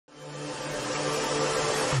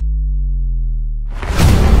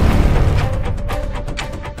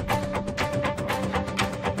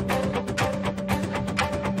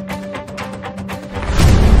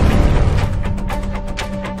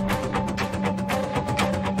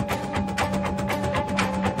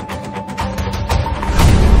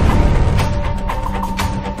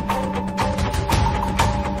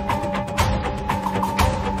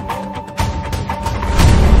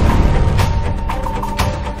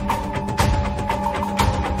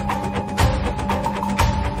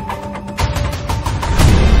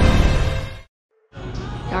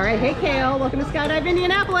right, hey Kale, welcome to Skydive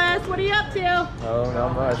Indianapolis. What are you up to? Oh,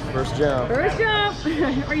 not much. First jump. First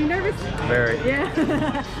jump. Are you nervous? Very.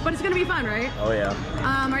 Yeah. But it's gonna be fun, right? Oh yeah.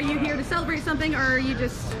 Are you here to celebrate something, or are you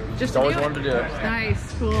just always to do it? wanted to do it.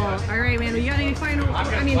 Nice, cool. All right, man. You got any final,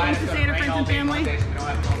 things to say to friends and family?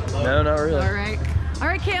 No, not really. All right. All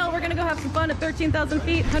right, Kale, we're gonna go have some fun at 13,000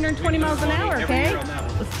 feet, 120 miles an hour, okay?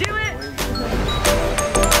 Let's do it.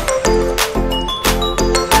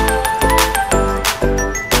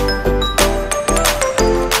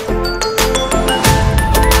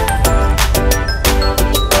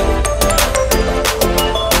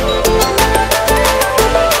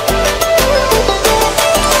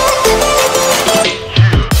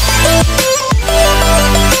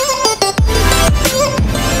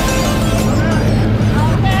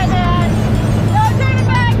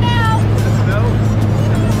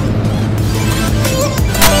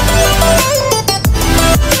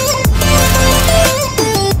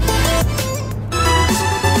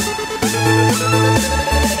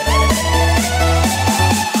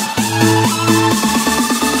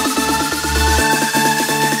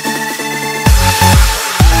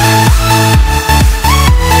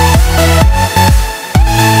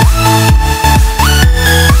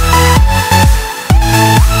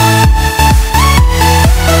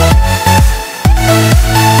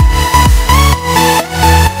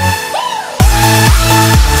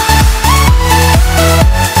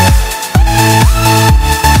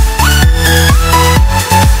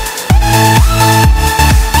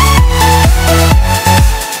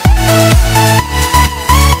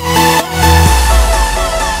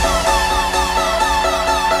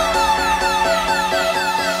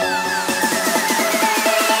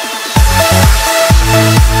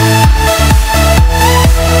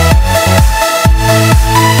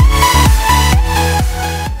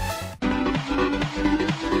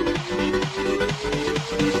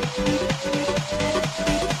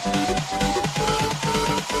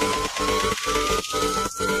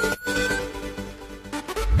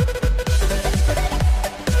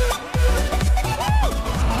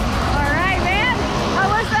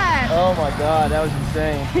 Oh my god, that was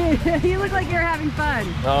insane. You look like you're having fun.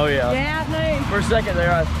 Oh yeah. Yeah, nice. For a second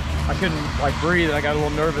there, I couldn't like breathe and I got a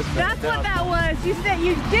little nervous. That's what that was. You said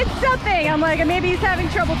you did something. I'm like, maybe he's having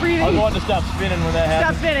trouble breathing. I was wanting to stop spinning when that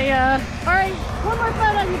happened. Stop spinning, yeah. All right, one more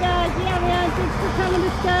photo, you guys. Yeah, man. Thanks for coming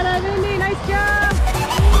to Skydive Indy. Nice job.